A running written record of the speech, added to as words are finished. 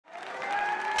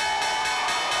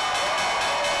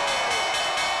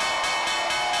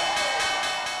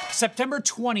September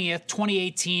 20th,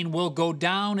 2018 will go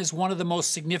down as one of the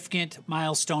most significant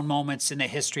milestone moments in the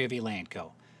history of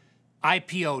Elanco.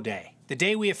 IPO Day, the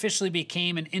day we officially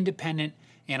became an independent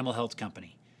animal health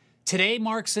company. Today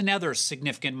marks another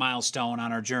significant milestone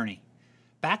on our journey.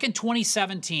 Back in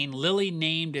 2017, Lilly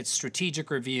named its strategic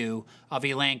review of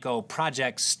Elanco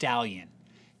Project Stallion.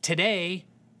 Today,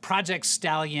 Project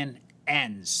Stallion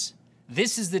ends.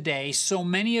 This is the day so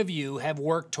many of you have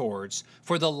worked towards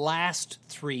for the last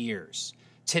 3 years.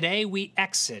 Today, we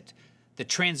exit the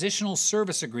Transitional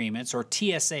Service Agreements, or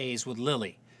TSAs, with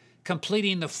Lilly,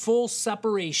 completing the full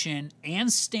separation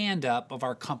and stand-up of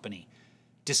our company,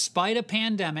 despite a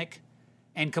pandemic,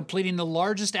 and completing the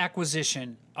largest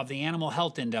acquisition of the animal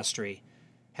health industry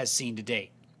has seen to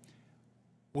date.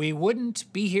 We wouldn't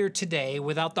be here today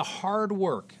without the hard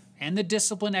work and the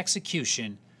disciplined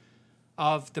execution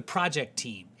of the project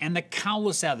team and the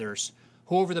countless others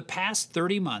who over the past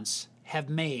 30 months have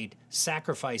made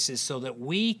sacrifices so that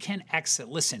we can exit,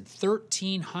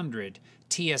 1,300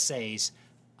 TSAs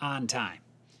on time.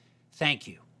 Thank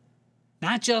you.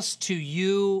 Not just to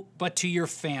you, but to your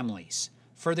families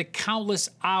for the countless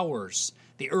hours,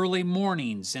 the early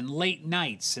mornings and late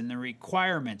nights, and the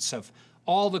requirements of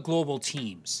all the global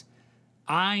teams.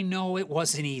 I know it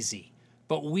wasn't easy,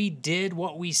 but we did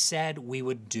what we said we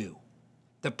would do.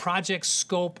 The project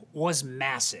scope was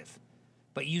massive,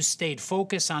 but you stayed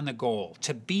focused on the goal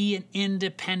to be an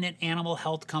independent animal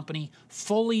health company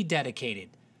fully dedicated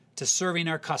to serving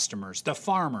our customers, the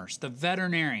farmers, the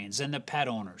veterinarians, and the pet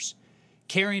owners,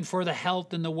 caring for the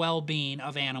health and the well-being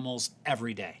of animals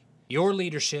every day. Your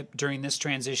leadership during this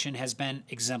transition has been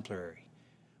exemplary.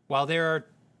 While there are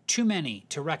too many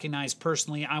to recognize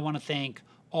personally, I want to thank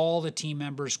all the team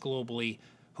members globally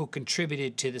who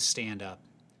contributed to the stand-up.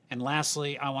 And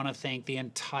lastly, I want to thank the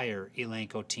entire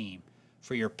Elanco team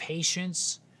for your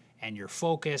patience and your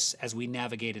focus as we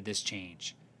navigated this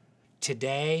change.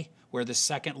 Today, we're the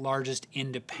second largest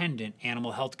independent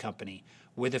animal health company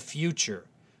with a future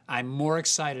I'm more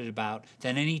excited about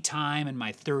than any time in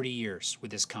my 30 years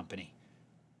with this company.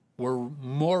 We're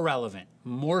more relevant,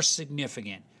 more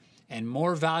significant, and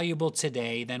more valuable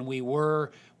today than we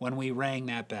were when we rang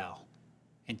that bell.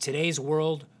 In today's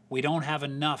world, we don't have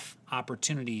enough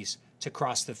opportunities to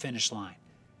cross the finish line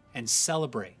and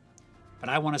celebrate. But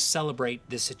I want to celebrate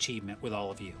this achievement with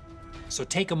all of you. So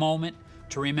take a moment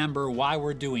to remember why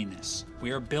we're doing this.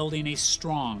 We are building a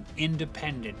strong,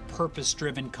 independent,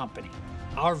 purpose-driven company.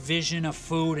 Our vision of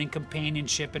food and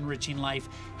companionship enriching life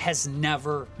has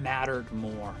never mattered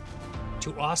more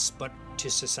to us, but to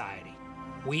society.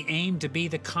 We aim to be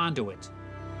the conduit,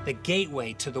 the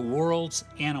gateway to the world's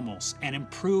animals and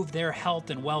improve their health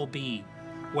and well-being,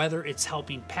 whether it's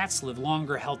helping pets live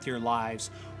longer, healthier lives,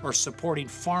 or supporting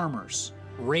farmers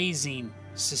raising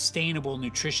sustainable,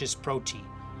 nutritious protein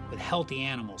with healthy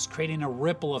animals, creating a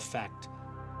ripple effect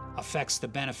affects the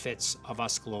benefits of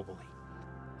us globally.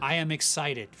 I am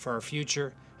excited for our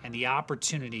future and the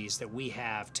opportunities that we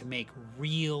have to make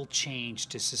real change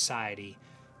to society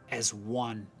as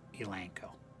one Elanco.